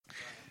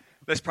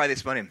Let's pray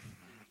this morning.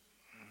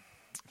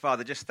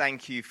 Father, just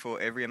thank you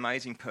for every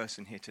amazing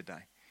person here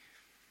today.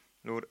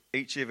 Lord,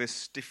 each of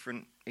us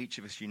different, each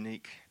of us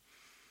unique,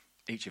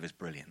 each of us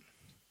brilliant.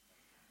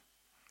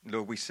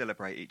 Lord, we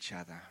celebrate each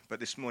other.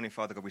 But this morning,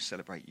 Father God, we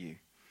celebrate you.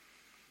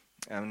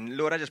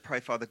 Lord, I just pray,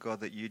 Father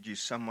God, that you'd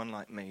use someone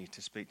like me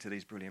to speak to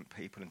these brilliant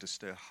people and to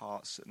stir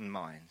hearts and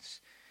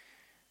minds,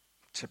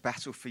 to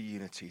battle for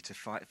unity, to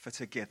fight for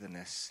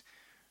togetherness,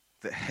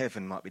 that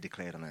heaven might be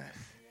declared on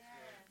earth.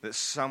 That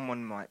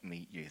someone might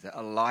meet you, that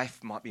a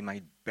life might be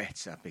made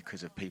better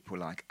because of people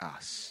like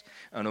us.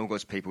 And all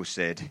God's people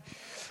said,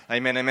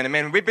 amen, amen,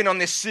 amen. We've been on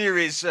this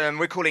series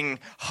we're calling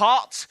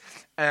Heart.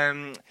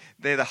 They're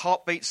the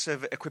heartbeats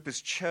of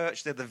Equippers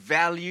Church. They're the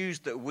values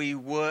that we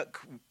work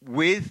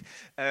with.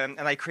 And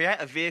they create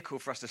a vehicle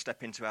for us to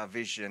step into our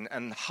vision.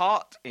 And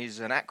HEART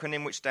is an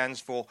acronym which stands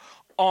for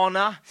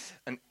honour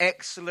and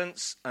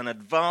excellence and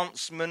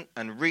advancement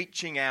and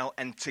reaching out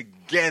and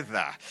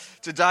together.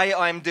 Today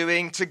I'm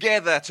doing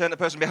together. Turn to the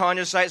person behind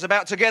you and say it's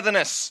about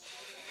togetherness.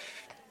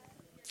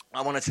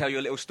 I want to tell you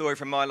a little story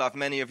from my life.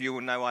 Many of you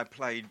will know I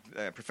played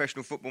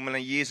professional football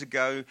many years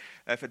ago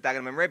for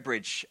Dagenham and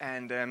Redbridge.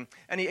 And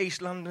any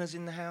East Londoners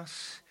in the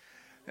house?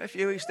 A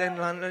few East End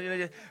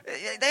London.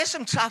 There's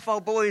some tough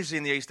old boys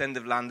in the East End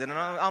of London, and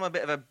I'm a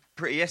bit of a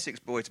pretty Essex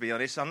boy, to be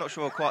honest. I'm not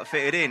sure I quite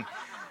fitted in.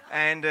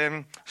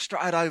 And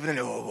strutted over and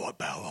what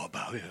about?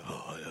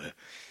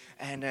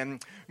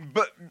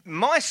 But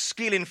my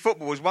skill in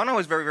football was, one, I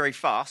was very, very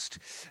fast,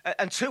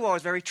 and two, I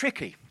was very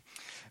tricky.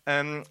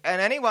 And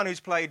anyone who's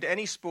played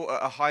any sport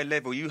at a high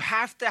level, you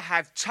have to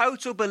have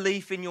total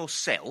belief in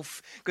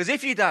yourself, because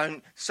if you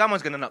don't,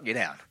 someone's going to knock you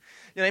down.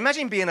 You know,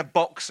 imagine being a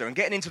boxer and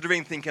getting into the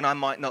ring thinking, I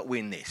might not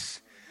win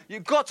this.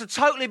 You've got to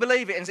totally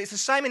believe it, and it's the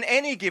same in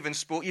any given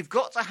sport. You've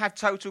got to have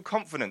total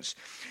confidence.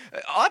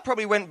 I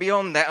probably went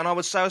beyond that, and I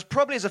would say I was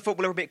probably, as a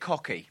footballer, a bit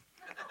cocky.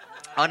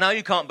 I know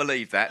you can't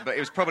believe that, but it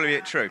was probably a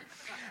bit true.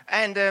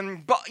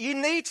 And but you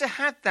need to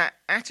have that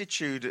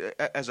attitude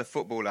as a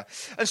footballer.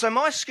 And so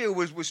my skill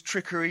was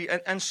trickery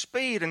and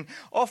speed. And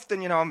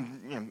often,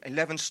 I'm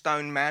 11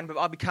 stone man, but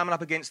I'd be coming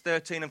up against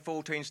 13 and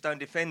 14 stone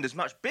defenders,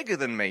 much bigger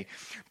than me.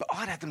 But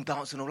I'd have them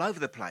dancing all over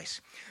the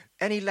place.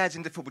 Any lads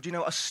into football, do you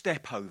know what a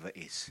step over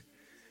is?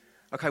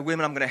 Okay,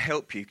 women, I'm going to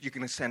help you. You're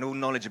going to sound all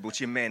knowledgeable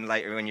to your men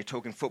later when you're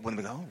talking football. And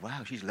they go, oh,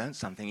 wow, she's learned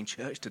something in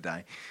church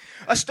today.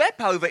 A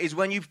step over is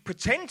when you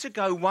pretend to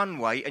go one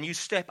way and you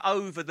step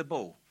over the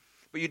ball.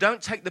 But you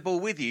don't take the ball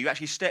with you. You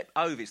actually step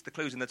over. It's the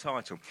clues in the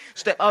title.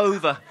 Step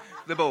over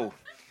the ball.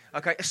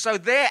 Okay, so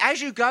there,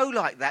 as you go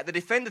like that, the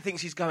defender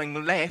thinks he's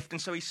going left, and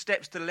so he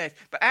steps to the left.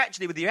 But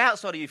actually, with the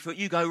outside of your foot,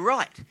 you go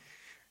right.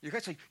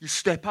 So you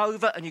step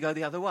over and you go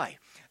the other way.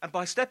 And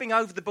by stepping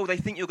over the ball, they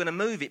think you're going to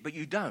move it, but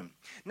you don't.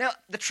 Now,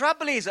 the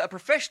trouble is, at a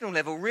professional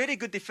level, really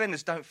good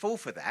defenders don't fall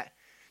for that.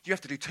 You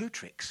have to do two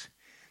tricks.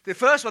 The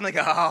first one, they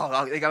go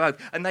over,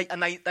 and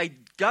they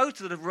go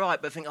to the right,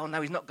 but think, oh,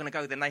 no, he's not going to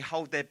go. Then they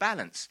hold their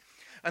balance.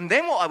 And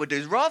then what I would do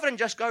is, rather than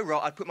just go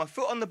right, I'd put my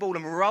foot on the ball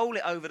and roll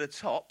it over the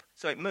top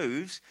so it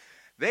moves,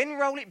 then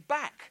roll it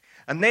back.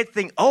 And they'd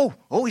think, oh,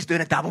 he's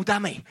doing a double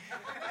dummy.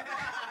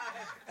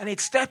 And he'd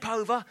step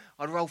over,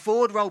 I'd roll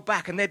forward, roll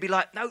back, and they'd be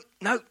like, no.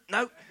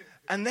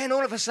 And then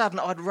all of a sudden,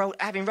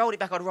 having rolled it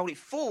back, I'd roll it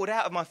forward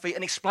out of my feet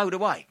and explode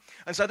away.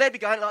 And so they'd be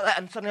going like that,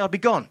 and suddenly I'd be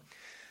gone.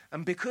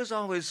 And because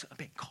I was a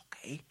bit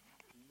cocky,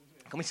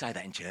 can we say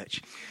that in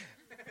church?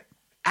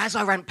 As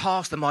I ran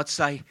past them, I'd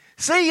say,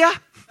 see ya.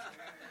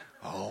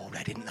 Oh,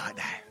 they didn't like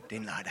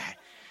that.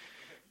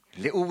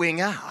 Little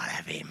winger,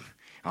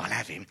 I'll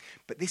have him.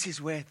 But this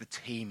is where the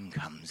team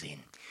comes in.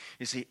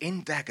 You see,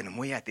 in Dagenham,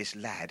 we had this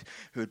lad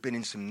who had been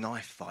in some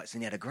knife fights,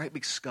 and he had a great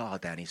big scar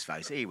down his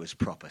face. He was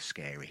proper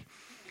scary.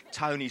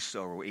 Tony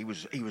Sorrell,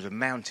 he was a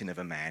mountain of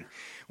a man.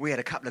 We had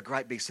a couple of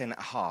great big centre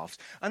halves,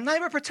 and they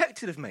were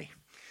protected of me.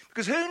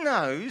 Because who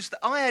knows that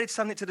I added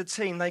something to the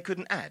team they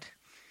couldn't add.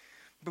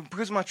 But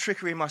because of my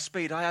trickery and my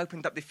speed, I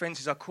opened up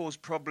defences, I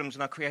caused problems,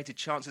 and I created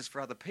chances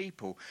for other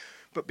people.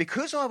 But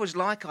because I was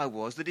like I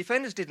was, the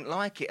defenders didn't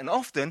like it. And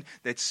often,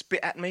 they'd spit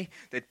at me,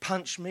 they'd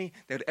punch me,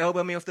 they'd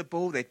elbow me off the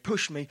ball, they'd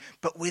push me.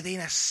 But within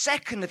a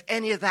second of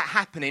any of that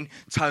happening,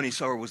 Tony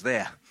Sorrell was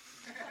there.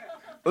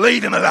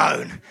 Leave him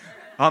alone.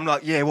 I'm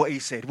like, yeah, what he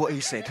said.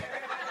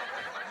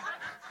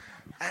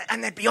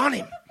 And they'd be on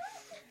him.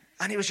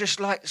 And it was just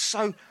like,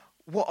 so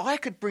what I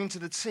could bring to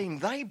the team,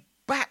 they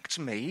backed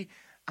me,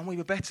 and we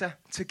were better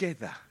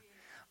together.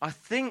 I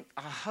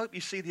hope you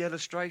see the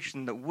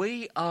illustration that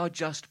we are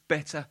just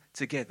better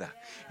together.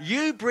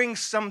 You bring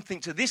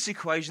something to this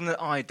equation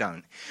that I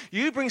don't.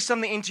 You bring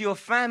something into your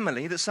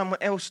family that someone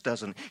else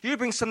doesn't. You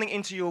bring something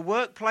into your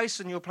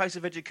workplace and your place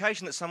of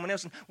education that someone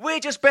else doesn't. We're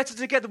just better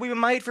together. We were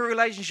made for a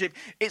relationship.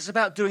 It's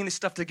about doing this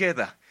stuff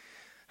together.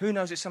 Who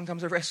knows, it's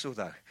sometimes a wrestle,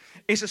 though.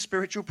 It's a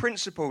spiritual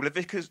principle.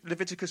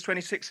 Leviticus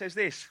 26 says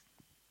this.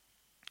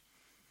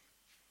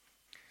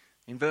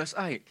 In verse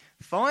 8,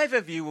 5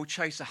 of you will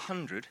chase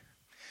 100,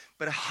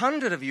 but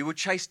 100 of you will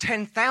chase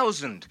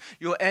 10,000.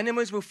 Your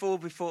enemies will fall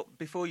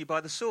before you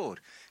by the sword.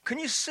 Can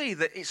you see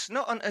that it's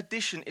not an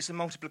addition, it's a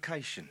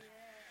multiplication?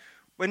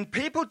 When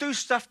people do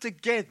stuff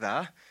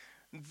together,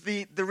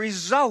 the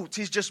result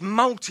is just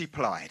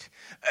multiplied.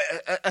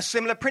 A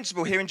similar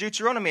principle here in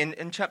Deuteronomy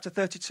in chapter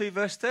 32,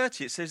 verse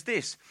 30, it says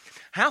this: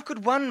 how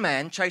could one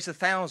man chase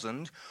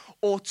 1,000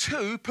 or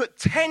two put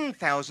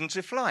 10,000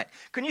 to flight?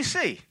 Can you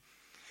see?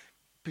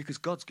 Because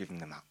God's given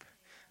them up.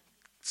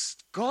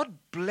 God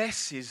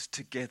blesses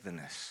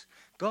togetherness.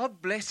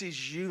 God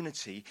blesses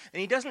unity, and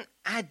he doesn't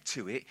add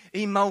to it,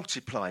 he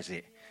multiplies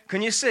it.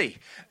 Can you see?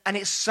 And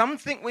it's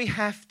something we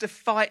have to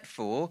fight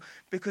for,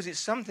 because it's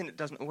something that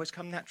doesn't always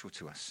come natural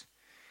to us.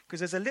 Because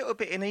there's a little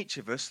bit in each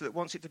of us that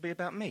wants it to be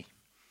about me.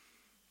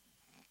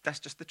 That's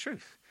just the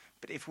truth.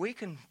 But if we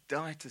can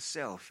die to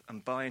self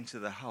and buy into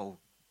the whole,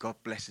 God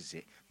blesses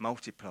it,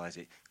 multiplies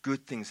it,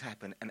 good things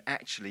happen, and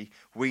actually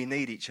we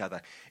need each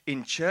other.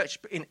 In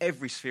church, but in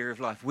every sphere of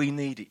life, we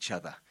need each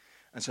other.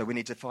 And so we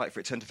need to fight for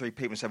it. Turn to 3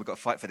 people and say, we've got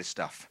to fight for this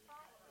stuff.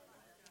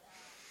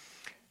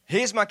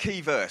 Here's my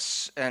key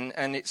verse, and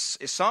it's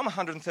Psalm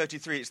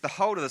 133. It's the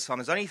whole of the psalm.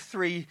 There's only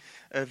 3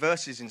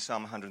 verses in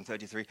Psalm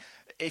 133.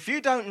 If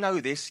you don't know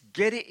this,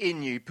 get it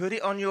in you. Put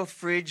it on your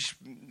fridge,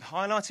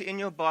 highlight it in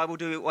your Bible,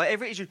 do it,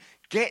 whatever it is.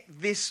 Get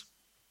this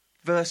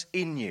verse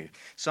in you.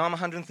 Psalm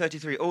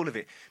 133, all of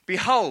it.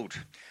 Behold,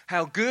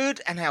 how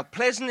good and how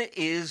pleasant it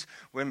is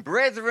when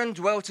brethren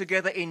dwell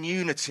together in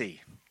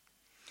unity.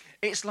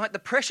 It's like the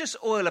precious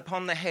oil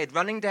upon the head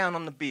running down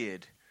on the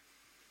beard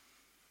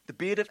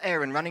of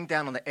Aaron running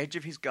down on the edge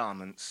of his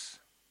garments.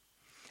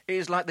 It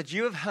is like the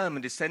dew of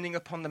Hermon descending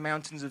upon the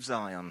mountains of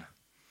Zion.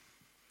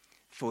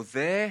 For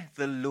there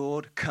the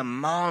Lord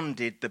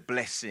commanded the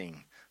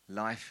blessing,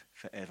 life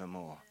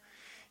forevermore.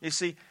 You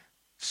see,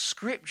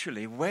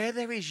 scripturally, where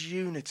there is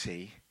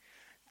unity,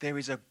 there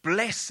is a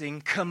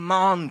blessing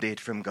commanded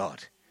from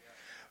God.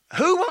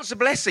 Who wants a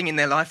blessing in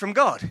their life from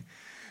God?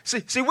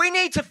 See, we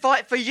need to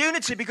fight for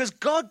unity because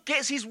God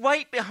gets his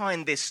weight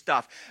behind this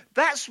stuff.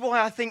 That's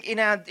why I think in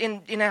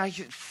our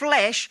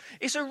flesh,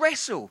 it's a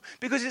wrestle,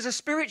 because it's a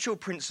spiritual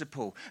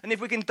principle. And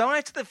if we can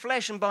die to the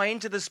flesh and buy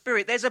into the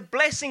spirit, there's a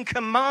blessing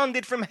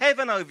commanded from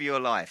heaven over your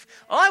life.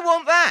 I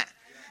want that.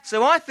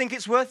 So I think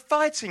it's worth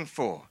fighting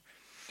for.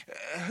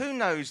 Who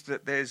knows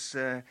that there's...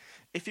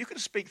 if you can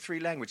speak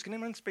 3 languages, can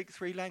anyone speak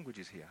 3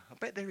 languages here? I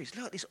bet there is.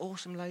 Look at this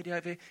awesome lady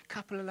over here,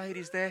 couple of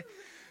ladies there.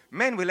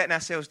 Men, we're letting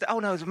ourselves down. Oh,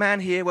 no, there's a man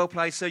here. Well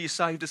played, sir. You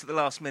saved us at the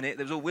last minute.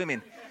 There was all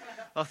women.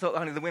 I thought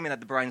only the women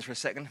had the brains for a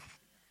second.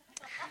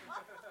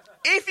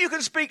 If you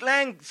can speak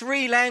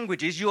 3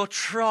 languages, you're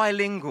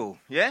trilingual,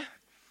 yeah?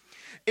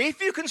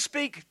 If you can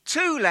speak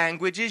 2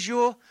 languages,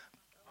 you're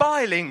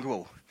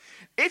bilingual.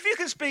 If you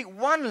can speak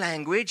 1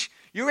 language,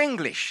 you're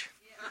English.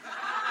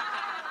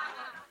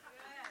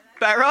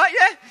 That right,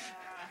 yeah?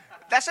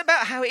 That's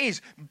about how it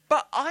is.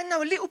 But I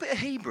know a little bit of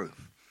Hebrew.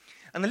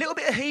 And the little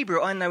bit of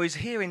Hebrew I know is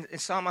here in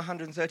Psalm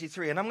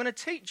 133. And I'm going to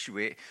teach you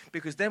it,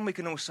 because then we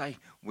can all say,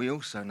 we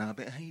also know a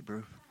bit of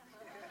Hebrew.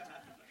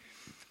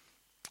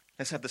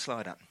 Let's have the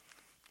slide up.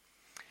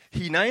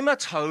 Hinema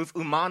tov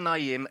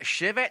umanayim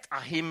shevet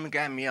ahim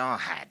gam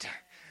yahad.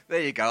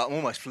 There you go, I'm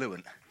almost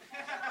fluent.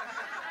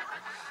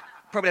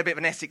 Probably a bit of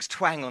an Essex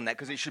twang on that,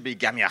 because it should be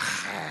gam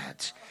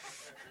yahad.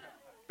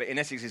 But in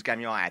Essex it's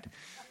gam yahad.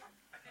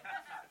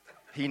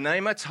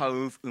 Hinema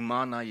tov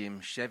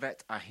umanayim shevet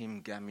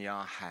ahim gam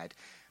yahad.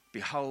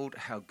 Behold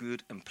how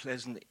good and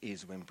pleasant it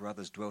is when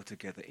brothers dwell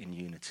together in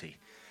unity.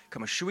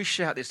 Come on, should we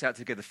shout this out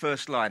together?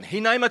 First line.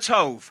 Hinema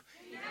tov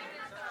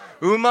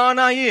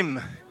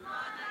umanayim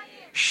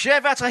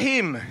shevet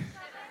ahim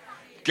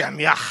gam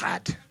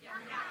yahad.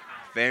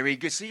 Very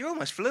good. See, you're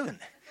almost fluent.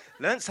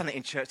 Learned something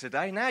in church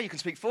today. Now you can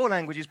speak 4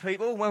 languages,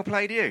 people. Well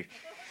played, you.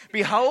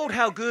 Behold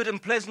how good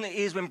and pleasant it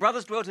is when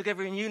brothers dwell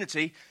together in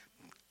unity.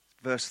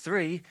 Verse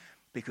 3,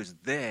 because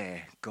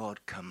there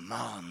God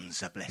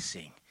commands a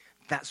blessing.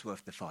 That's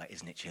worth the fight,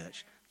 isn't it,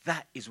 church?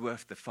 That is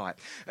worth the fight.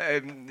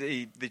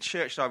 The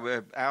church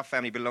our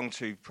family belonged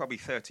to probably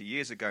 30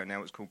 years ago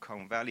now, it's called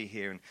Colne Valley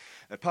here. And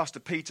Pastor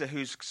Peter,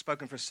 who's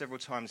spoken for us several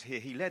times here,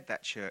 he led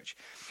that church.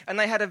 And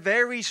they had a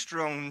very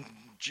strong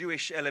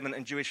Jewish element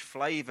and Jewish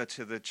flavour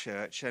to the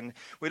church. And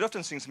we'd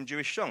often sing some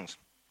Jewish songs.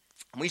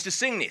 And we used to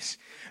sing this.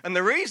 And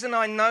the reason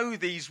I know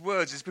these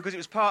words is because it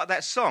was part of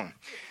that song.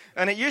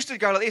 And it used to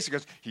go like this. It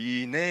goes,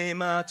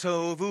 Hinema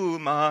tovu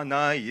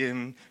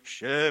manayim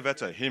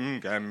shevet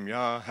ahim gam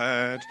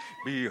yahad.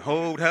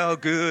 Behold how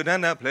good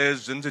and how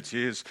pleasant it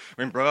is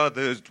when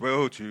brothers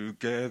dwell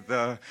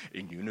together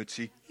in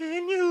unity.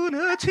 In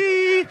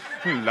unity.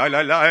 La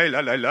la la la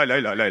la la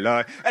la la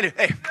la. Anyway,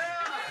 hey.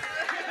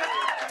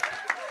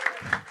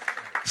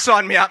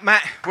 Sign me up,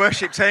 Matt.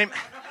 Worship team.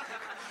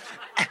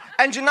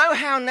 And you know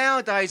how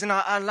nowadays, and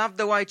I love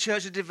the way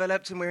church has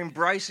developed and we're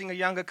embracing a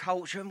younger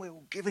culture and we're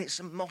all giving it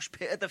some mosh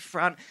pit at the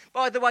front.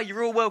 By the way,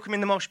 you're all welcome in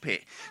the mosh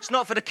pit. It's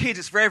not for the kids,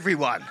 it's for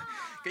everyone.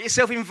 Get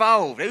yourself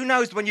involved. Who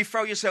knows, when you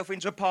throw yourself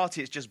into a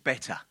party, it's just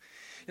better.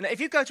 You know, if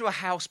you go to a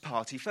house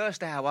party,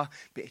 first hour,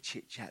 bit of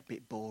chit-chat,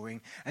 bit boring.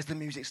 As the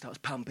music starts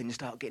pumping, you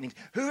start getting into...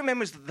 Who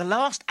remembers that the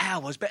last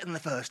hour is better than the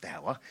first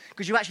hour?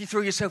 Because you actually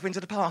threw yourself into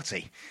the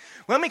party.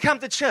 When we come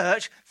to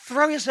church,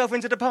 throw yourself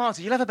into the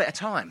party. You'll have a better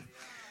time.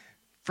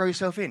 throw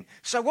yourself in.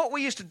 So what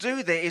we used to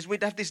do there is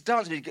we'd have this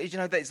dance. You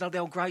know, it's like the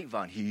old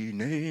grapevine.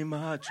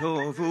 It's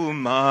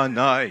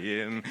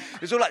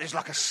all like it's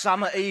like a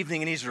summer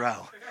evening in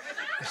Israel.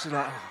 It's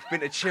like, oh, I've been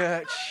to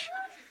church.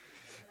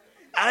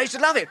 And I used to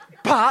love it,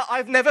 but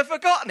I've never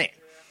forgotten it.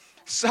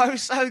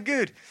 So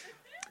good.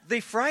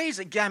 The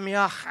phrase Gam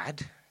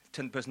Yachad,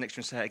 turn the person next to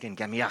me and say it again,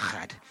 Gam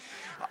Yachad.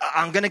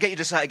 I'm going to get you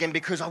to say it again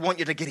because I want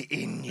you to get it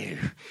in you.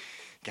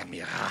 Gam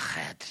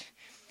Yachad.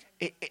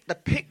 The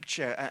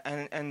picture,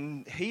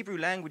 and Hebrew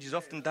language is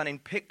often done in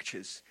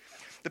pictures.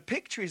 The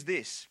picture is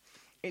this.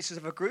 It's as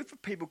if a group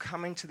of people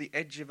coming to the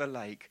edge of a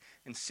lake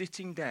and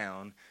sitting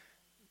down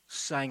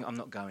saying, I'm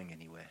not going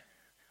anywhere.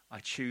 I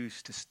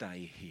choose to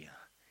stay here.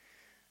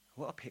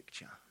 What a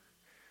picture.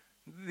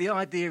 The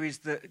idea is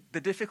that the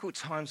difficult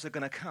times are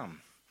going to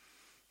come,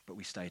 but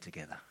we stay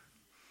together.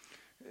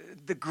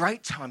 The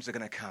great times are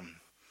going to come,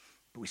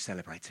 but we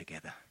celebrate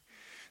together.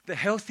 The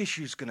health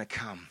issues are going to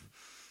come,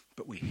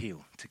 but we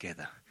heal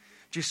together.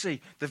 Do you see?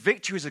 The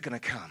victories are going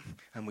to come,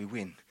 and we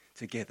win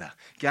together.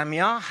 Gam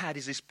Yachad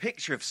is this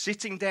picture of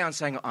sitting down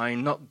saying,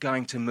 I'm not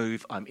going to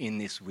move, I'm in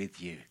this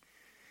with you.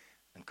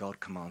 And God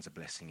commands a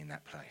blessing in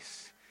that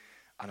place.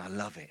 And I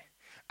love it.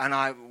 And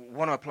I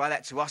want to apply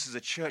that to us as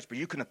a church, but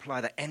you can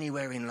apply that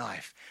anywhere in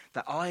life.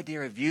 That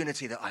idea of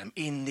unity, that I'm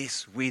in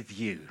this with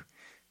you.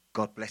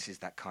 God blesses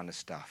that kind of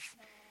stuff.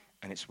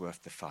 And it's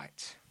worth the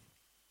fight.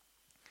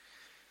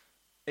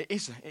 It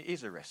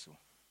is a wrestle.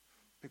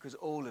 Because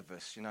all of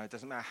us, you know, it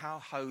doesn't matter how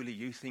holy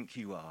you think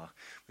you are,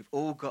 we've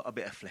all got a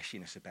bit of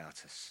fleshiness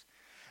about us.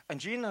 And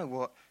do you know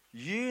what?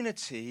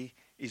 Unity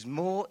is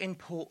more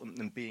important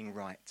than being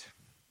right.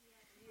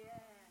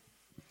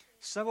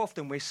 So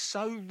often we're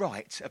so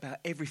right about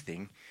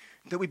everything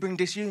that we bring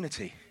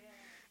disunity.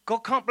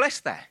 God can't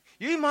bless that.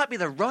 You might be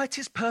the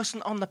rightest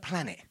person on the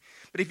planet,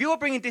 but if you're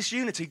bringing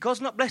disunity,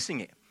 God's not blessing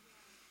it.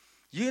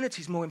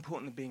 Unity is more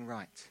important than being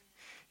right.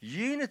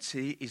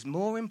 Unity is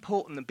more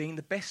important than being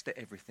the best at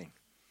everything.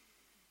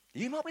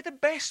 You might be the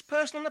best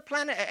person on the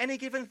planet at any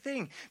given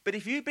thing, but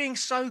if you being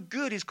so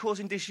good is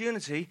causing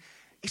disunity,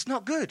 it's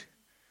not good.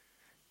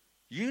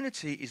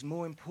 Unity is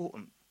more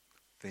important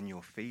than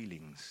your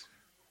feelings.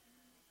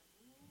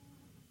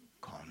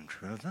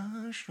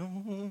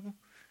 Controversial.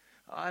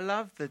 I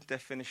love the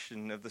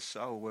definition of the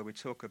soul where we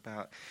talk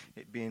about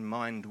it being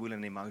mind, will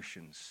and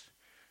emotions.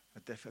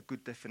 A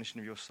good definition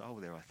of your soul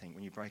there, I think,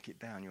 when you break it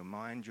down. Your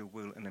mind, your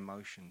will and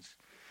emotions.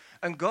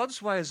 And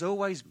God's way has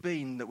always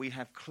been that we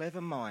have clever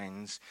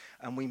minds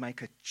and we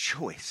make a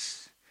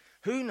choice.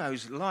 Who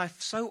knows,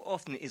 life so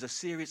often is a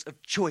series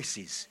of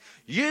choices.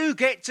 You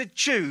get to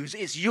choose.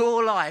 It's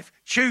your life.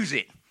 Choose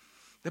it.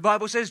 The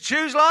Bible says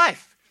choose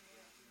life.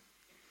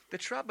 The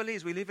trouble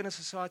is we live in a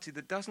society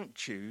that doesn't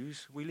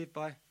choose. We live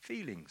by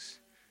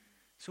feelings.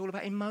 It's all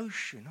about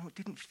emotion. Oh, it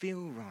didn't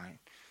feel right.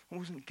 It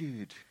wasn't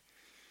good.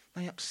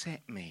 They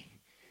upset me.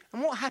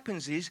 And what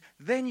happens is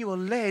then you are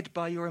led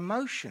by your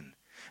emotion.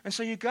 And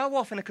so you go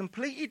off in a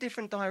completely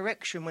different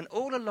direction when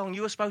all along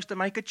you were supposed to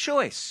make a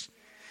choice.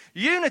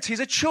 Unity is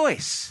a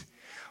choice.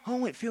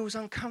 Oh, it feels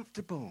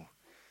uncomfortable.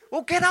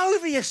 Well, get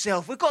over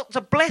yourself. We've got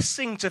a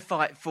blessing to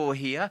fight for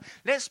here.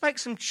 Let's make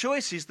some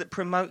choices that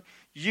promote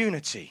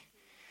unity.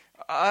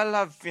 I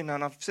love, and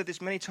I've said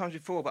this many times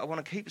before, but I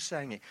want to keep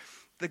saying it.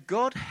 The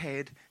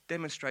Godhead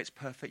demonstrates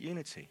perfect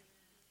unity.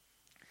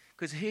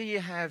 Because here you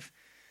have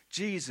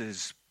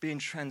Jesus being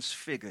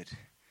transfigured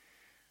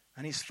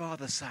and his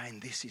Father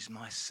saying, this is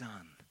my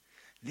Son.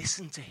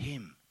 Listen to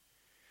him.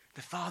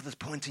 The Father's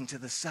pointing to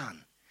the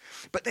Son.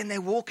 But then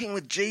they're walking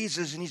with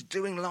Jesus and he's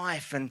doing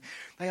life and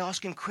they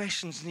ask him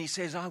questions and he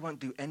says, I won't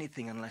do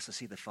anything unless I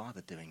see the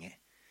Father doing it.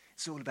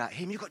 It's all about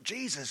him. You've got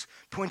Jesus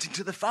pointing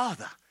to the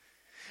Father.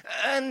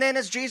 And then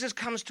as Jesus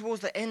comes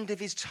towards the end of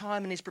his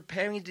time and he's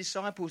preparing his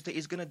disciples that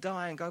he's going to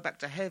die and go back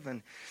to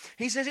heaven,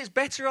 he says, it's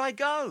better I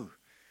go.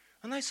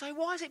 And they say,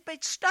 why is it better?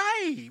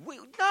 Stay.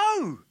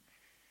 No.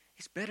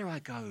 It's better I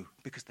go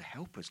because the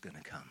helper's going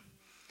to come.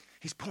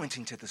 He's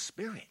pointing to the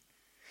Spirit.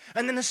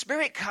 And then the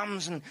Spirit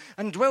comes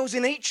and dwells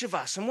in each of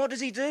us. And what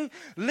does he do?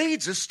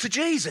 Leads us to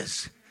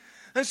Jesus.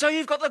 And so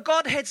you've got the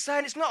Godhead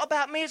saying, it's not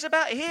about me, it's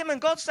about him.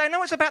 And God's saying,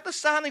 no, it's about the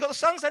Son. You've got the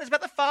Son saying it's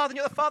about the Father. And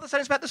you've got the Father saying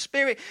it's about the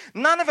Spirit.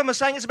 None of them are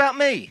saying it's about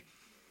me.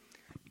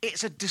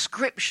 It's a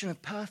description of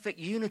perfect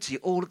unity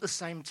all at the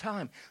same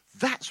time.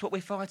 That's what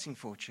we're fighting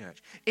for,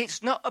 church.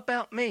 It's not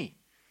about me.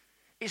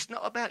 It's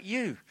not about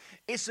you.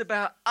 It's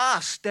about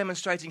us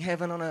demonstrating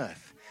heaven on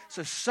earth.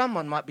 So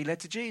someone might be led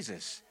to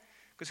Jesus.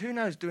 Because who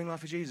knows, doing life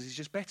for Jesus is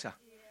just better.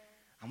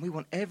 And we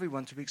want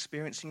everyone to be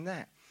experiencing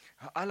that.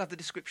 I love the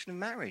description of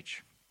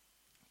marriage.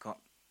 Got,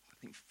 I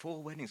think,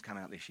 4 weddings come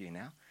out this year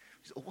now.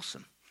 It's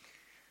awesome.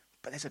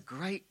 But there's a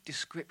great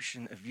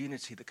description of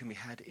unity that can be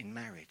had in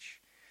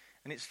marriage.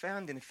 And it's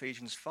found in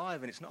Ephesians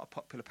 5, and it's not a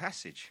popular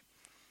passage.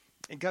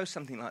 It goes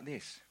something like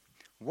this.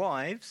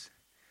 Wives,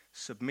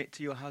 submit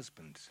to your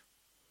husbands.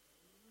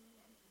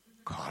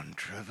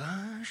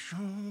 Controversial.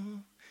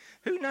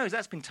 Who knows?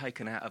 That's been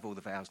taken out of all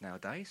the vows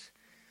nowadays.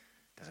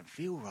 Doesn't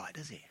feel right,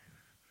 does it?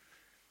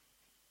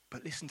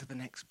 But listen to the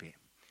next bit.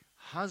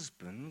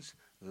 husbands,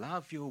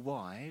 love your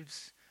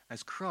wives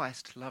as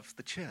Christ loves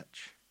the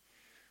church.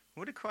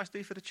 What did Christ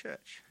do for the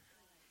church?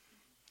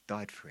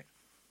 Died for it.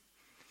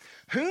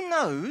 Who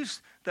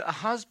knows that a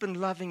husband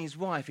loving his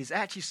wife is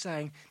actually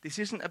saying, this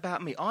isn't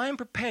about me. I am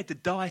prepared to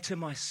die to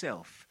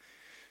myself,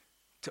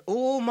 to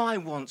all my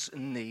wants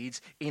and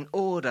needs in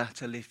order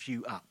to lift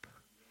you up.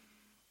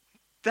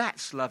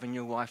 That's loving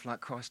your wife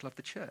like Christ loved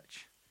the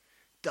church.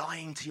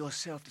 Dying to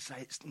yourself to say,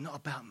 it's not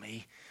about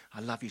me.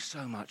 I love you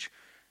so much.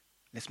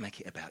 Let's make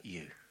it about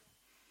you.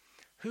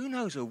 Who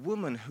knows a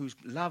woman who's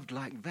loved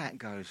like that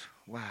goes,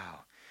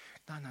 wow,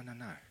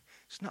 no.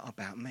 It's not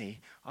about me.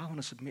 I want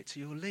to submit to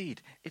your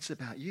lead. It's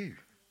about you.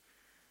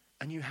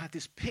 And you have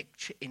this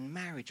picture in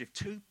marriage of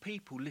two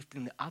people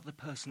lifting the other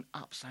person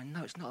up, saying,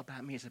 no, it's not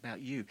about me, it's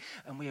about you.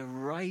 And we are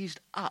raised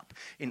up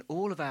in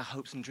all of our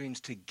hopes and dreams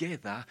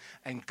together,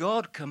 and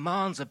God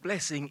commands a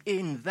blessing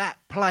in that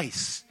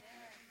place.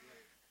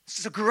 This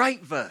is a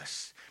great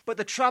verse. But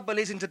the trouble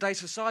is, in today's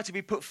society,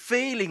 we put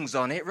feelings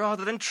on it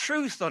rather than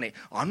truth on it.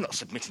 Oh, I'm not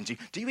submitting to you.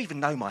 Do you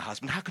even know my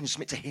husband? How can you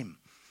submit to him?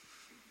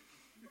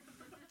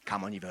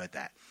 Come on, you've heard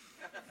that.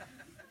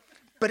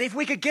 But if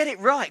we could get it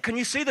right, can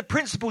you see the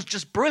principle's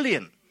just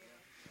brilliant?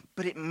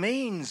 But it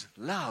means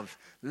love,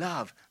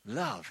 love,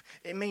 love.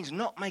 It means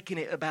not making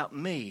it about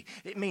me.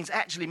 It means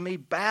actually me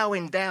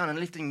bowing down and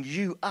lifting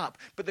you up.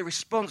 But the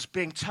response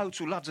being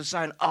total love, to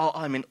saying, oh,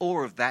 I'm in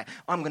awe of that.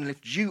 I'm going to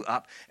lift you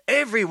up.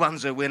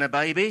 Everyone's a winner,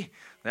 baby.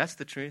 That's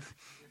the truth.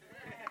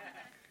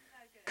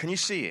 Can you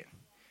see it?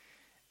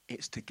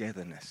 It's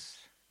togetherness.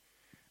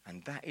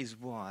 And that is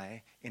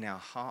why in our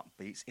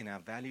heartbeats, in our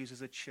values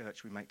as a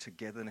church, we make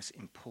togetherness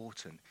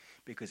important.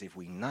 Because if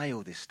we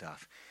nail this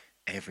stuff,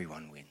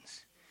 everyone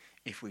wins.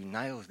 If we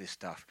nail this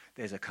stuff,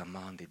 there's a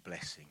commanded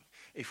blessing.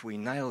 If we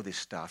nail this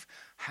stuff,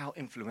 how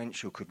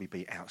influential could we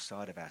be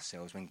outside of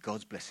ourselves when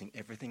God's blessing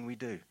everything we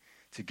do?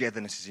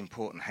 Togetherness is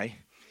important, hey?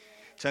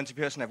 Turn to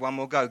your person, have one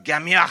more go.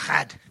 Gam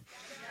yachad.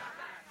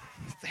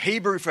 The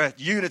Hebrew for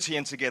unity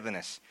and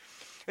togetherness.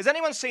 Has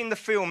anyone seen the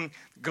film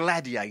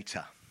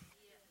Gladiator?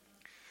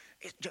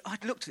 I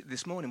looked at it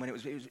this morning when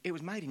it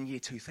was made in year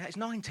 2000. It's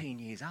 19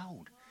 years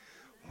old.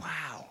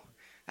 Wow.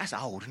 That's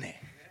old, isn't it?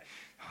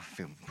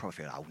 I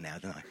probably feel old now,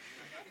 don't I?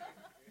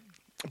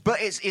 But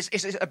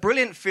it's a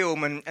brilliant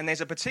film, and there's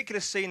a particular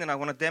scene, and I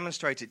want to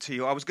demonstrate it to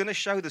you. I was going to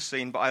show the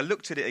scene, but I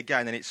looked at it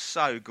again, and it's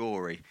so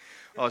gory.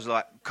 I was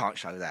like, can't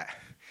show that.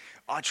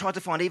 I tried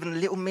to find even a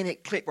little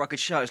minute clip where I could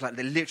show it. It's like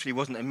there literally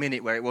wasn't a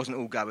minute where it wasn't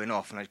all going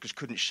off, and I just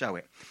couldn't show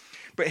it.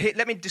 But here,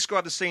 let me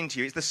describe the scene to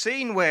you. It's the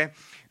scene where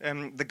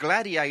the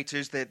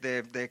gladiators,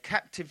 they're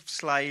captive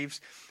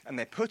slaves, and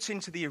they're put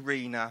into the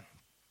arena,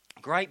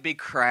 great big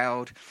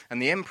crowd,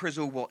 and the emperor's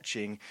all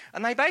watching,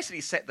 and they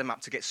basically set them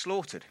up to get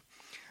slaughtered.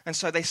 And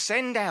so they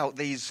send out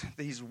these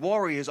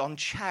warriors on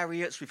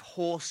chariots with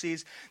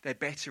horses. They're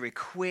better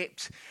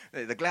equipped.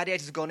 The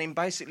gladiators have gone in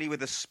basically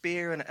with a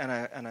spear and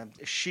a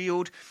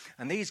shield.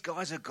 And these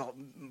guys have got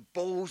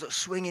balls that are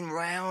swinging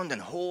round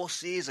and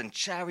horses and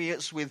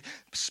chariots with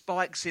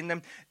spikes in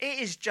them. It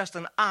is just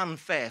an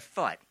unfair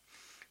fight.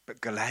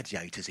 But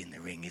Gladiator's in the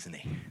ring, isn't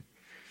he?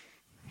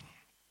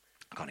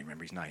 I can't even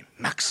remember his name.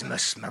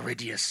 Maximus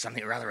Meridius,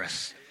 something or other.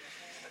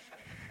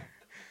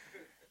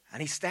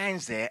 And he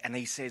stands there and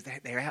he says,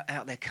 they're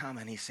out there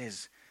coming. He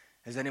says,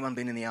 has anyone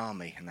been in the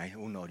army? And they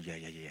all nod, yeah.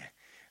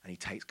 And he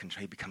takes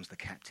control, he becomes the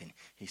captain.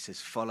 He says,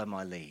 follow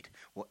my lead.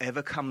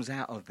 Whatever comes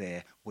out of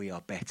there, we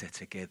are better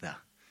together.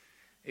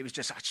 It was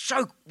just, I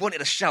so wanted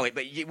to show it,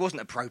 but it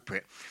wasn't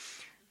appropriate.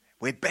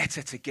 We're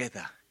better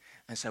together.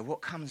 And so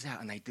what comes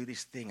out, and they do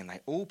this thing, and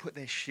they all put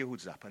their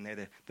shields up, and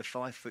they're the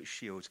 5-foot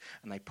shields,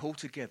 and they pull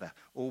together,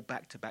 all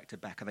back to back to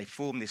back, and they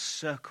form this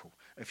circle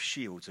of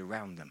shields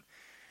around them.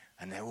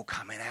 And they're all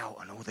coming out,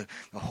 and all the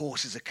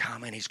horses are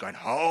coming. He's going,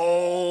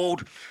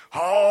 hold.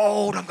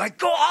 I'm going,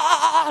 go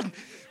on,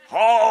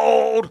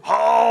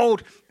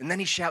 hold. And then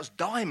he shouts,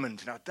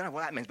 diamond. And I don't know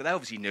what that means, but they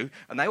obviously knew.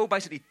 And they all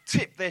basically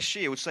tip their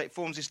shields so it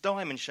forms this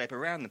diamond shape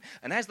around them.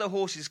 And as the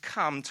horses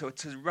come to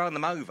run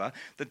them over,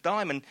 the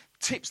diamond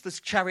tips the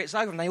chariots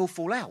over, and they all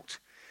fall out.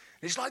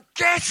 It's like,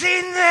 get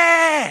in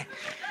there!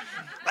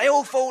 They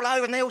all fall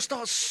over, and they all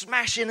start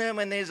smashing them,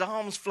 and there's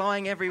arms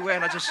flying everywhere.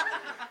 And I just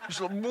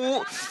like,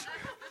 what?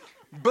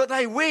 But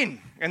they win,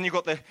 and they've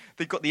got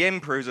the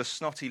emperor who's a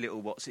snotty little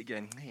what's it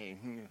again?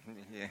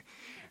 Yeah.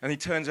 And he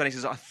turns around and he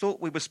says, I thought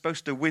we were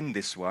supposed to win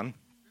this one,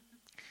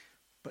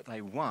 but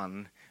they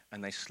won,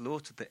 and they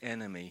slaughtered the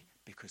enemy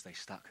because they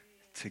stuck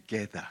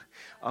together.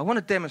 I want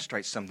to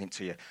demonstrate something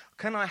to you.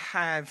 Can I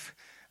have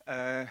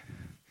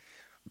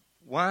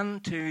 1,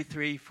 2,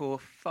 3, 4,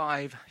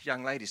 5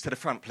 young ladies to the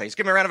front, please?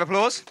 Give them a round of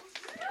applause.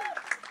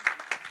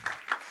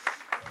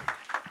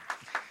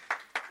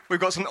 We've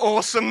got some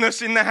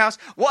awesomeness in the house.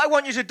 What I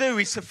want you to do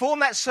is to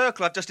form that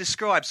circle I've just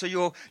described. So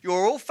you're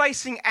all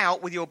facing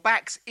out with your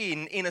backs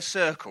in a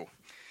circle.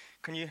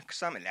 Can you,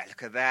 something,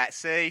 look at that,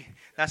 see?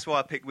 That's why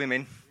I pick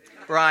women.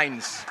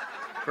 Brains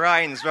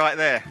right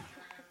there.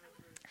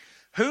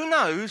 Who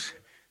knows?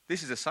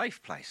 This is a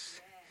safe place.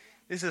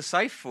 This is a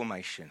safe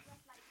formation.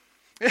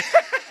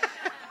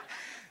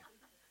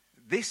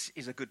 This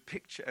is a good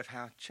picture of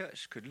how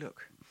church could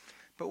look.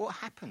 But what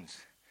happens?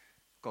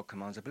 God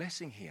commands a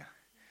blessing here,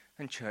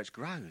 and church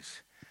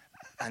grows.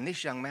 And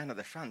this young man at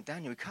the front,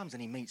 Daniel, he comes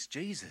and he meets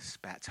Jesus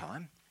about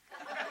time.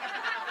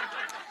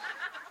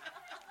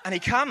 And he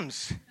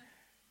comes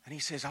and he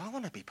says, I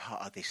want to be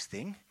part of this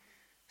thing.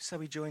 So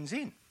he joins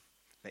in.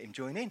 Let him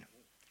join in.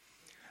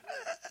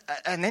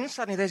 And then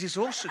suddenly there's this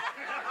awesome...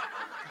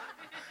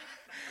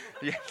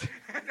 yeah.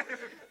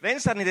 Then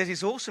suddenly there's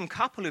this awesome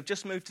couple who've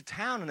just moved to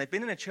town and they've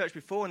been in a church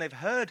before and they've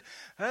heard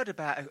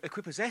about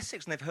Equippers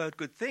Essex and they've heard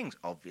good things,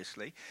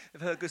 obviously.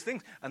 They've heard good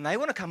things and they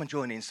want to come and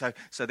join in. So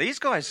these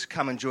guys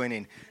come and join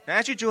in. Now,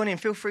 as you join in,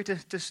 feel free to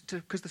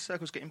because the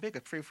circle's getting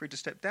bigger, feel free to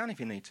step down if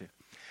you need to.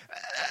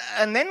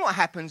 And then what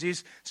happens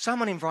is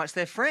someone invites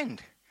their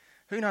friend.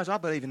 Who knows, I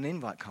believe in an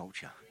invite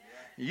culture.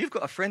 You've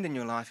got a friend in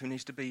your life who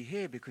needs to be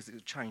here because it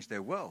will change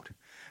their world.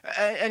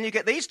 And you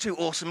get these two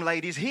awesome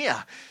ladies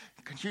here.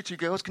 You two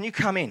girls, can you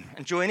come in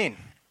and join in?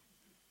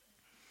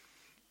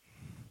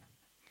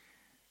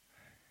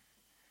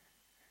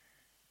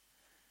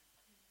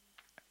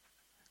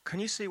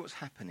 Can you see what's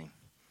happening?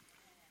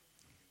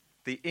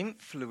 The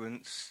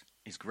influence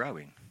is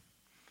growing.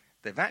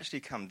 They've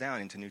actually come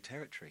down into new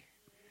territory.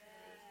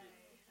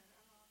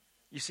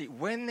 You see,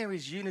 when there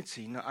is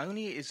unity, not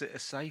only is it a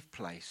safe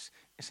place,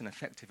 it's an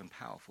effective and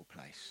powerful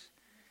place.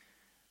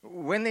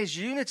 When there's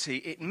unity,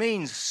 it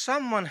means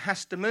someone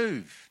has to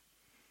move.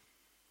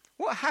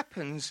 What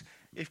happens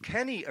if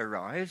Kenny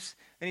arrives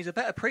and he's a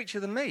better preacher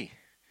than me?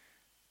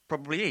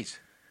 Probably is.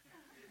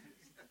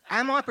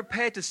 Am I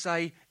prepared to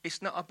say,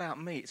 it's not about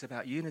me, it's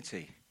about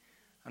unity?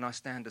 And I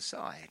stand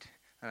aside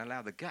and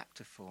allow the gap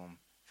to form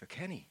for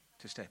Kenny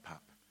to step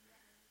up.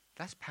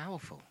 That's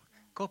powerful.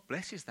 God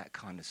blesses that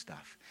kind of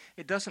stuff.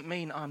 It doesn't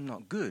mean I'm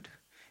not good.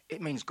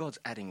 It means God's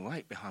adding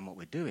weight behind what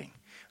we're doing.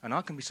 And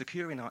I can be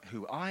secure in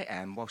who I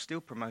am while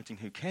still promoting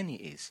who Kenny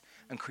is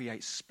and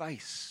create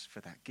space for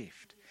that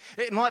gift.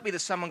 It might be that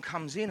someone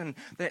comes in and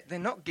they're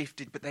not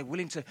gifted, but they're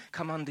willing to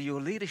come under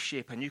your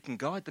leadership and you can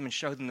guide them and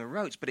show them the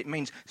ropes, but it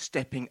means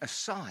stepping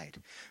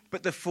aside.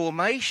 But the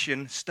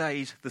formation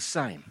stays the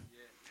same.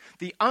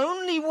 The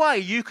only way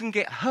you can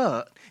get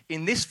hurt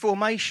in this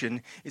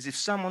formation is if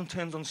someone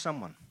turns on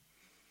someone.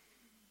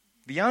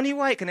 The only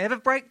way it can ever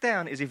break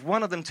down is if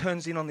one of them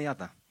turns in on the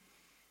other.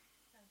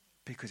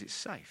 Because it's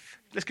safe.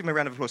 Let's give them a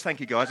round of applause. Thank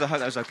you, guys. I hope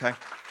that was okay.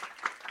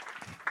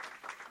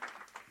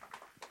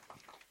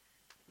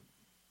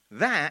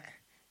 That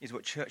is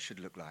what church should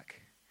look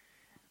like.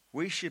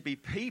 We should be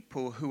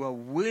people who are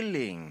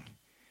willing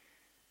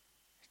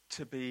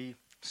to be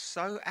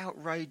so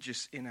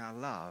outrageous in our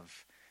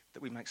love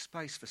that we make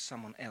space for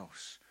someone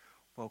else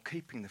while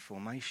keeping the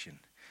formation.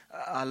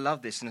 I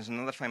love this, and there's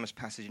another famous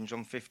passage in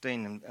John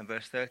 15 and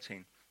verse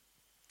 13.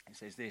 It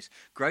says this,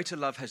 greater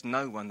love has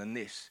no one than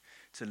this,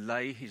 to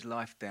lay his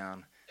life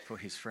down for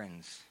his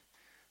friends.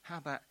 How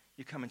about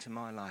you come into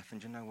my life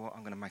and you know what,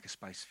 I'm going to make a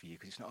space for you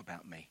because it's not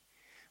about me.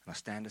 And I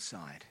stand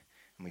aside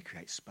and we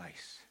create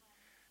space.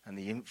 And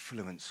the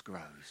influence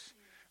grows.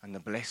 And the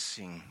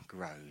blessing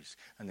grows.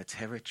 And the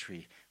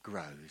territory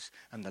grows.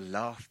 And the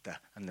laughter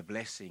and the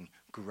blessing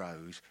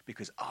grows.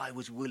 Because I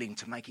was willing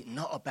to make it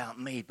not about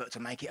me, but to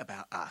make it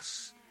about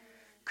us.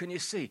 Can you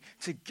see?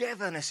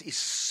 Togetherness is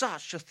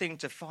such a thing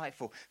to fight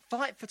for.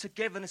 Fight for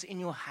togetherness in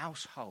your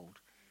household.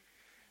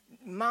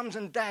 Mums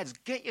and dads,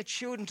 get your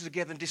children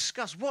together and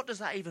discuss what does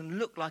that even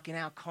look like in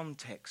our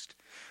context.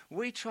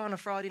 We try on a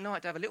Friday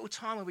night to have a little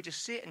time where we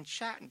just sit and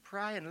chat and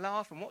pray and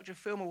laugh and watch a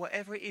film or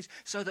whatever it is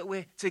so that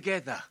we're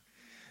together.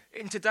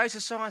 In today's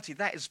society,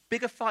 that is a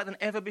bigger fight than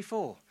ever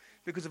before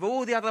because of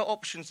all the other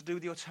options to do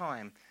with your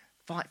time.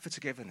 Fight for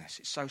togetherness.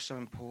 It's so, so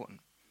important.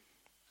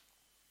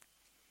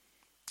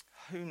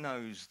 Who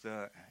knows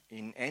that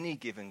in any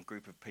given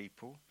group of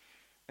people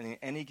and in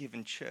any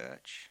given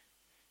church,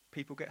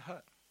 people get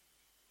hurt?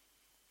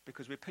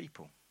 Because we're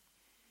people.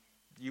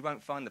 You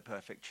won't find the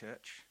perfect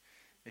church.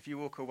 If you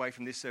walk away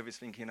from this service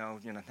thinking, oh,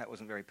 that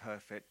wasn't very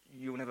perfect,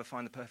 you'll never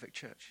find the perfect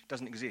church. It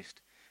doesn't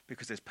exist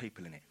because there's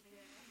people in it.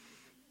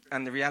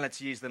 And the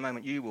reality is the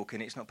moment you walk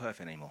in, it's not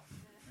perfect anymore.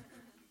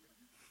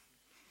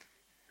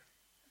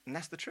 And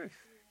that's the truth.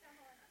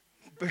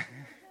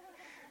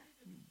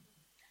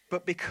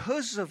 But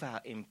because of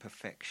our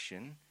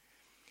imperfection,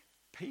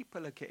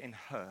 people are getting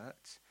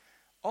hurt,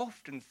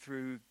 often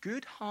through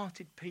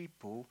good-hearted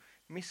people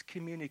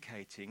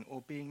miscommunicating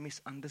or being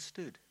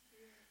misunderstood.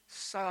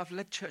 So I've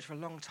led church for a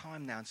long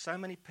time now, and so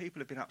many people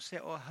have been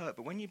upset or hurt,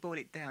 but when you boil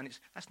it down,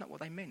 that's not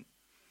what they meant.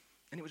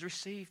 And it was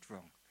received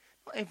wrong.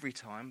 Not every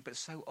time, but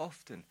so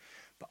often.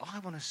 But I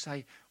want to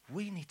say,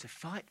 we need to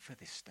fight for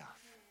this stuff.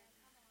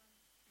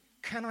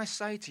 Can I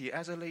say to you,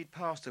 as a lead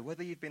pastor,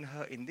 whether you've been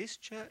hurt in this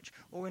church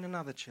or in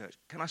another church,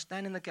 can I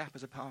stand in the gap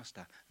as a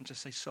pastor and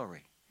just say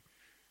sorry?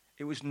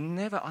 It was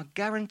never, I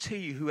guarantee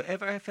you,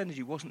 whoever offended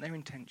you wasn't their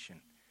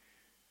intention.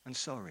 And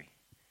sorry.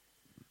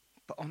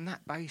 But on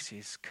that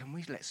basis, can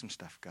we let some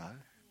stuff go?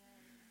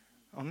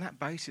 On that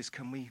basis,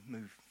 can we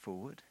move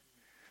forward?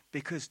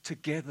 Because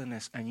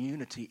togetherness and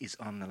unity is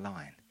on the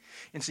line.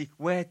 And see,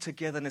 where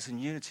togetherness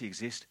and unity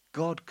exist,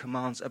 God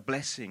commands a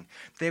blessing.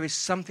 There is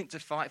something to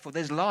fight for.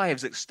 There's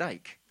lives at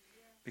stake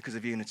because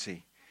of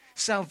unity.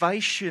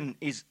 Salvation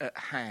is at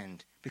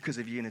hand because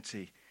of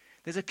unity.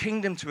 There's a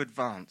kingdom to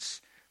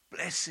advance.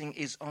 Blessing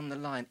is on the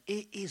line.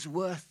 It is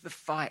worth the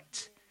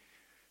fight.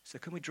 So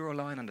can we draw a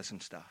line under some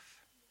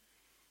stuff?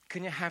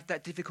 Can you have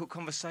that difficult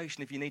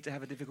conversation if you need to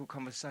have a difficult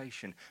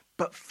conversation?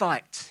 But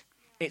fight.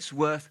 It's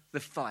worth the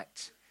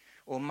fight.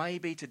 Or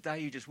maybe today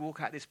you just walk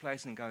out this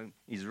place and go,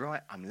 he's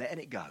right, I'm letting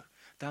it go.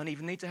 Don't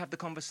even need to have the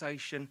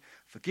conversation.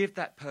 Forgive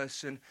that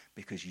person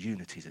because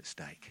unity's at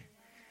stake.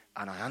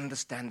 And I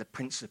understand the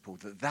principle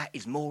that that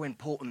is more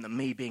important than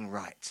me being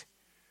right.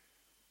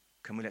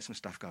 Can we let some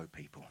stuff go,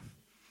 people?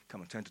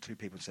 Come on, turn to two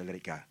people and say, let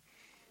it go.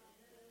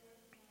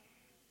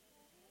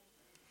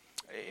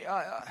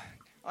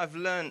 I've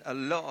learned a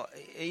lot,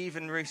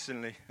 even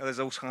recently. There's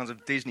all kinds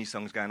of Disney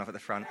songs going off at the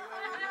front.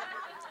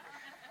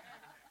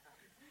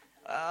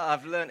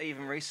 I've learned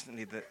even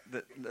recently that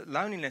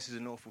loneliness is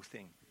an awful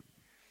thing.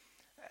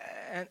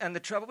 And the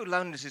trouble with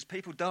loneliness is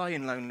people die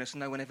in loneliness and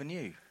no one ever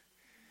knew.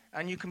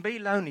 And you can be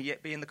lonely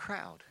yet be in the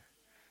crowd.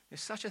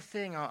 There's such a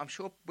thing. I'm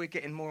sure we're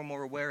getting more and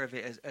more aware of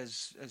it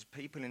as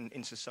people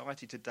in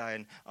society today.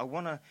 And I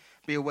want to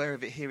be aware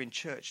of it here in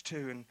church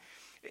too. And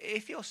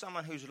if you're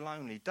someone who's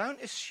lonely, don't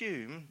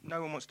assume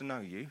no one wants to know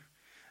you.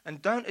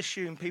 And don't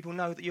assume people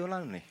know that you're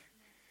lonely.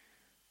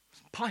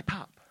 Pipe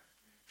up.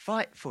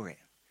 Fight for it.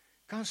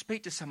 Go and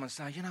speak to someone and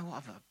say, you know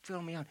what, I feel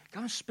on my own.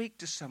 Go and speak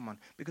to someone,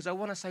 because I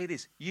want to say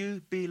this.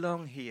 You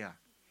belong here.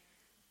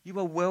 You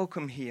are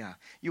welcome here.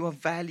 You are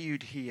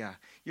valued here.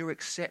 You're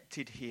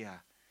accepted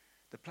here.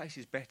 The place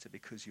is better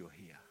because you're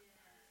here.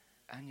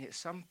 And yet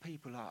some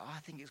people are, I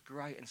think it's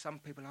great, and some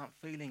people aren't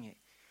feeling it.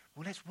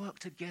 Well, let's work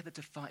together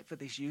to fight for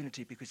this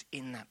unity, because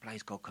in that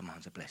place God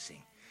commands a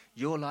blessing.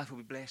 Your life will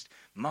be blessed.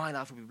 My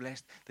life will be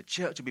blessed. The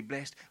church will be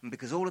blessed. And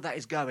because all of that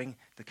is going,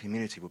 the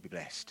community will be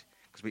blessed.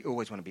 Because we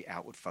always want to be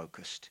outward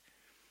focused.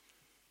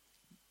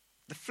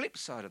 The flip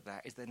side of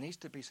that is there needs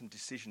to be some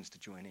decisions to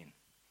join in.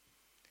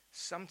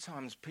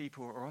 Sometimes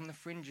people are on the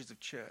fringes of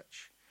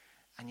church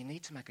and you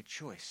need to make a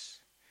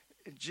choice.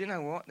 Do you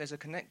know what? There's a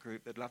connect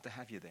group that'd love to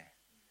have you there.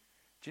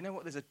 Do you know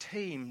what? There's a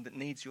team that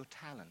needs your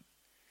talent.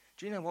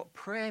 Do you know what?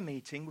 Prayer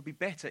meeting would be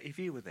better if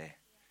you were there.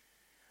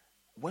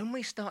 When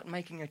we start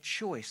making a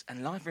choice,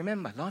 and life,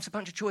 remember, life's a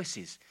bunch of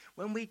choices.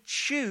 When we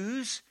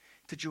choose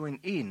to join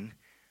in,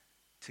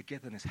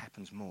 togetherness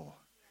happens more.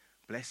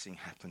 Blessing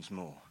happens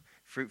more.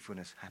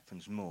 Fruitfulness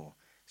happens more.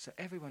 So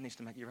everyone needs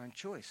to make your own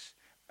choice.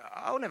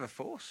 I'll never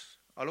force.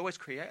 I'll always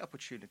create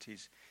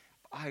opportunities.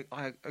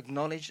 I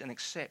acknowledge and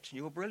accept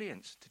your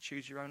brilliance to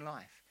choose your own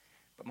life.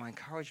 But my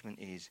encouragement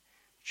is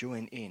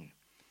join in.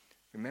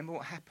 Remember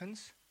what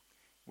happens?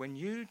 When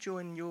you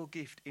join your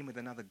gift in with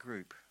another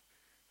group,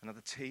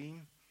 another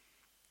team,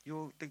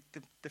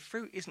 the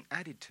fruit isn't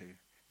added to.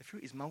 The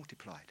fruit is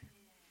multiplied.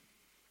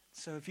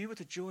 So if you were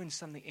to join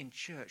something in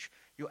church,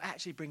 you're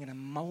actually bringing a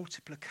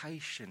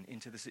multiplication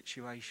into the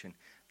situation.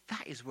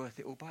 That is worth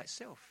it all by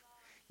itself.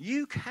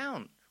 You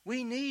count.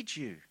 We need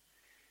you.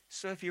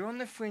 So if you're on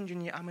the fringe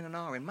and you're umming and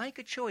ahhing, make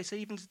a choice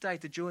even today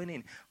to join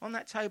in. On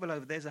that table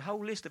over there's a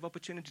whole list of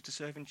opportunities to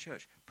serve in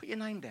church. Put your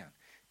name down.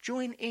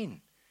 Join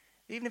in.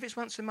 Even if it's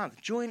once a month,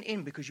 join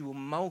in, because you will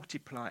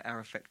multiply our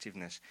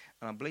effectiveness.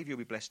 And I believe you'll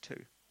be blessed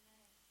too.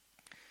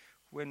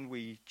 When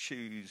we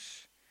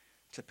choose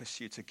to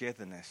pursue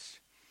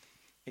togetherness,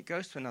 it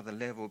goes to another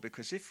level,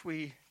 because if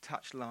we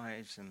touch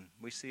lives and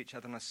we see each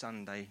other on a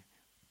Sunday,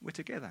 we're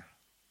together,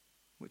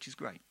 which is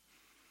great.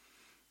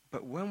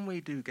 But when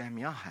we do Gam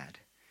Yahad,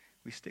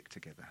 we stick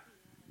together.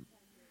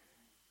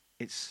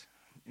 It's,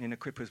 in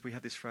Equippers, we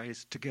have this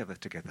phrase, together,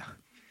 together.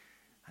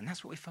 And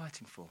that's what we're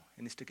fighting for,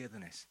 in this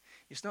togetherness.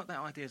 It's not that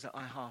idea that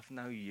I half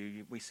know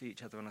you, we see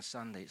each other on a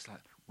Sunday. It's like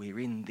we're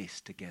in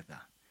this together,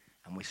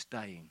 and we're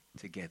staying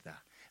together,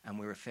 and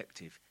we're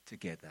effective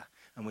together,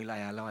 and we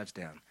lay our lives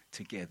down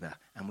together,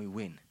 and we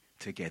win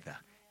together.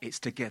 It's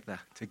together,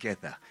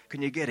 together.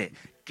 Can you get it?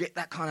 Get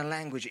that kind of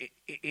language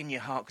in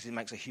your heart, because it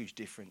makes a huge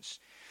difference.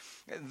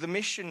 The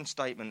mission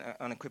statement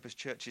on Equippers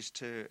Church is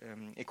to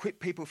equip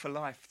people for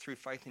life through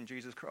faith in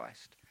Jesus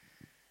Christ.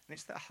 And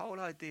it's that whole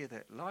idea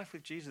that life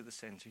with Jesus at the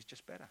centre is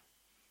just better.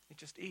 It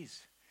just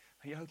is.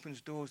 He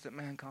opens doors that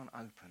man can't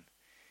open.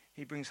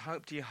 He brings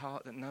hope to your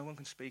heart that no one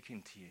can speak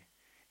into you.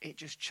 It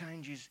just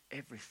changes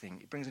everything.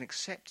 It brings an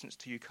acceptance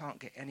to you can't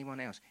get anyone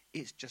else.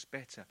 It's just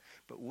better.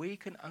 But we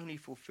can only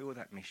fulfill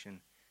that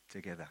mission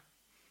together.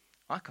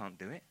 I can't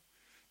do it.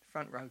 The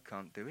front row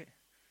can't do it.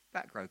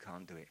 Back row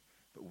can't do it.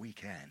 But we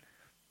can.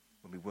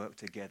 When we work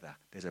together,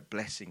 there's a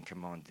blessing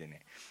commanded in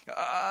it.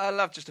 I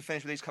love, just to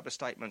finish with these couple of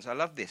statements, I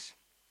love this.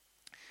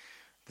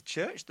 The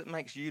church that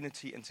makes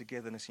unity and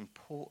togetherness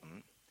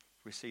important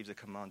receives a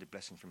commanded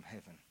blessing from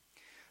heaven.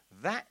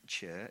 That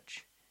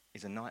church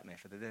is a nightmare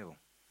for the devil.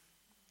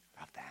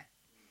 Love that.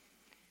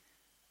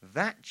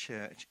 That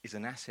church is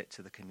an asset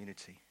to the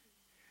community.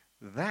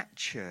 That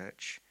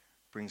church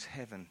brings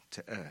heaven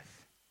to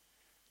earth.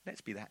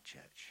 Let's be that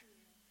church.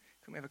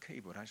 Can we have a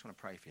keyboard? I just want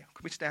to pray for you.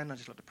 Could we stand? I'd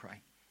just like to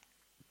pray.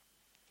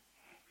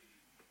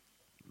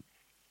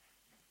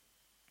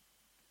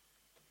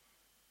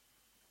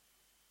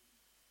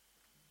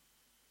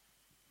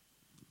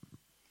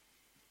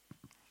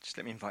 Just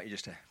let me invite you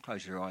just to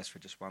close your eyes for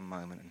just one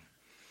moment and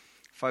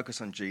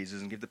focus on Jesus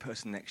and give the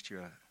person next to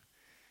you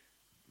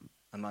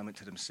a moment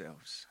to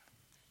themselves.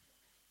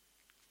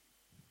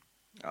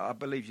 I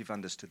believe you've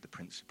understood the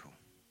principle.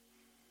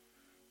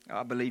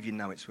 I believe you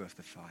know it's worth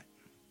the fight.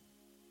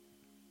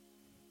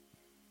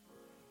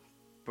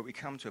 But we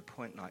come to a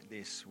point like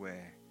this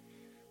where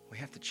we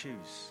have to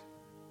choose.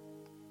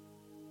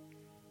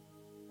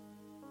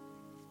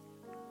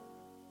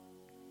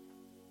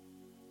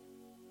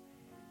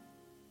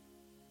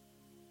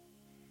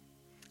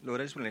 Lord,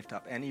 I just want to lift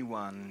up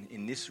anyone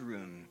in this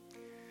room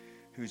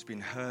who's been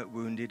hurt,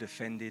 wounded,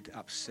 offended,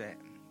 upset,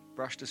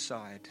 brushed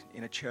aside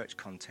in a church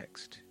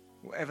context,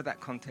 whatever that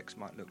context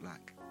might look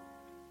like.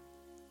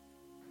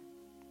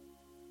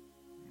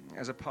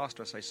 As a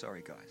pastor, I say,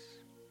 sorry, guys.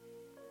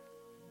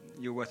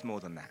 You're worth more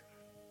than that.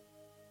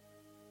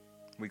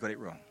 We got it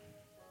wrong.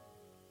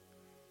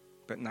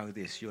 But know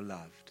this, you're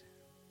loved.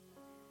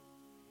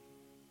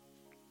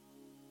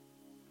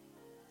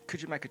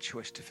 Could you make a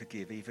choice to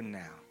forgive even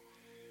now?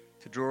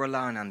 To draw a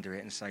line under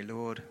it and say,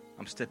 Lord,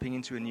 I'm stepping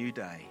into a new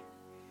day.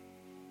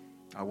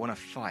 I want to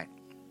fight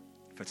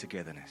for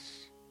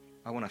togetherness.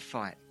 I want to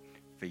fight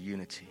for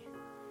unity.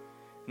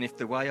 And if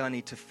the way I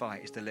need to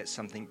fight is to let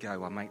something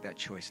go, I'll make that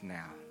choice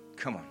now.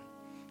 Come on.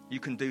 You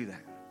can do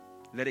that.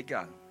 Let it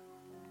go.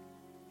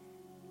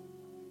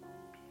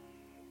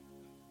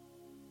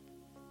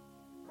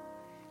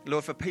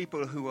 Lord, for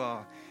people who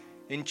are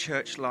in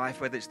church life,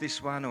 whether it's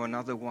this one or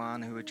another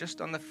one, who are just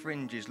on the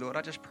fringes, Lord,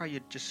 I just pray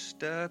you'd just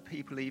stir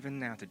people even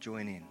now to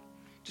join in.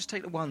 Just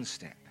take the one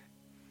step.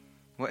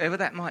 Whatever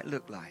that might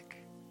look like.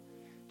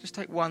 Just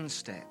take one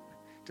step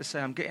to say,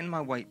 I'm getting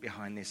my weight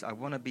behind this. I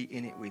want to be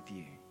in it with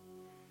you.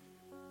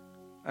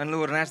 And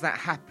Lord, and as that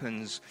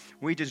happens,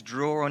 we just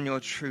draw on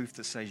your truth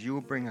that says you will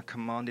bring a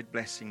commanded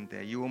blessing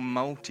there. You will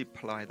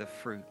multiply the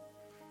fruit,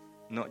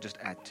 not just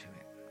add to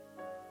it.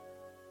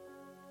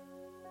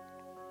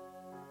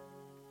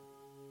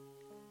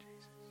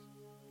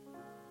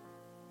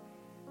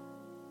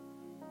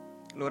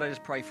 Lord, I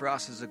just pray for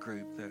us as a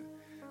group that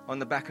on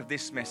the back of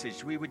this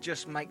message, we would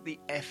just make the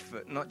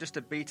effort, not just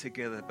to be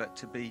together, but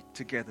to be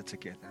together.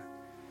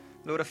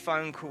 Lord, a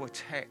phone call, a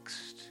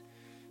text,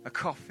 a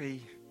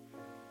coffee,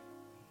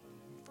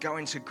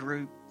 going to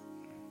group,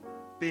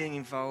 being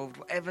involved,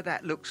 whatever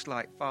that looks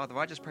like, Father,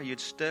 I just pray you'd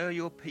stir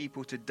your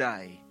people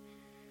today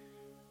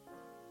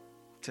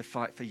to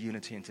fight for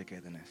unity and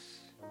togetherness.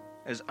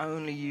 As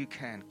only you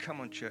can. Come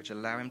on, church,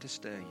 allow him to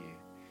stir you.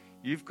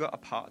 You've got a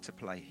part to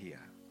play here.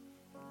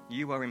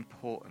 You are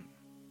important.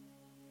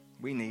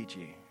 We need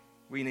you.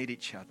 We need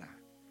each other.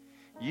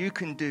 You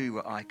can do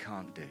what I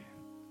can't do.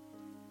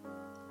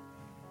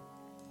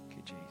 Thank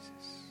you,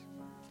 Jesus.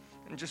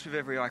 And just with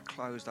every eye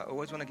closed, I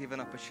always want to give an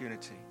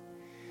opportunity.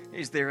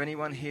 Is there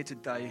anyone here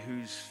today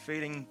who's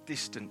feeling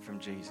distant from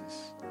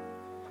Jesus?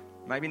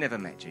 Maybe never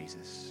met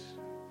Jesus.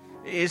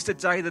 Is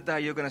today the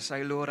day you're going to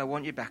say, Lord, I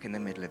want you back in the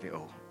middle of it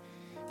all.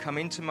 Come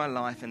into my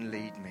life and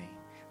lead me.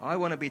 I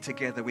want to be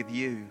together with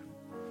you.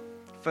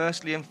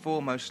 Firstly and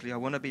foremostly, I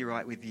want to be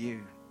right with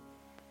you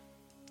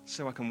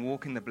so I can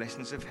walk in the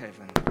blessings of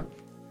heaven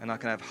and I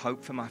can have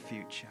hope for my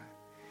future.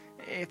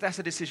 If that's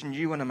a decision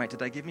you want to make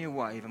today, give me a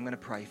wave. I'm going to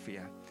pray for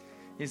you.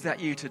 Is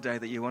that you today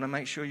that you want to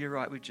make sure you're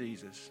right with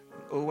Jesus?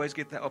 Always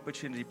get that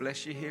opportunity.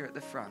 Bless you here at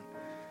the front.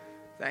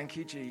 Thank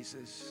you,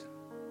 Jesus.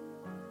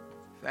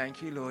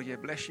 Thank you, Lord. Yeah,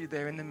 bless you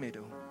there in the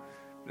middle.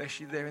 Bless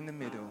you there in the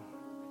middle.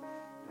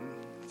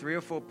 3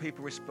 or 4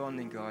 people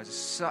responding,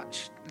 guys.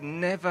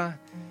 Never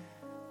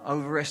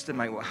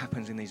overestimate what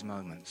happens in these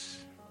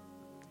moments.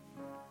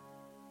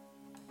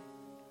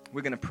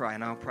 We're going to pray,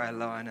 and I'll pray a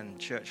line, and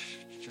church,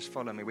 just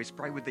follow me. We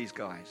pray with these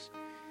guys.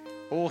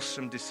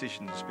 Awesome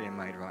decisions being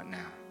made right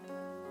now.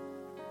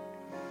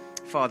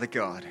 Father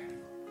God,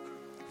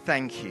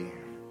 thank you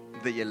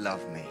that you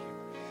love me.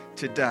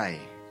 Today,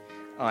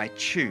 I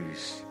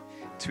choose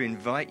to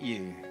invite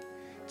you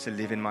to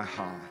live in my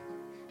heart,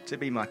 to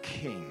be my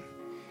King,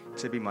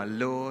 to be my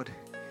Lord,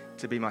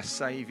 to be my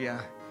Savior,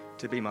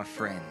 to be my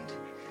friend.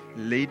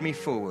 Lead me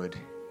forward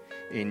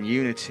in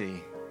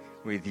unity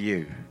with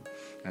you.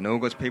 And all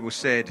God's people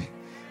said,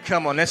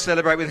 come on, let's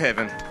celebrate with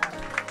heaven.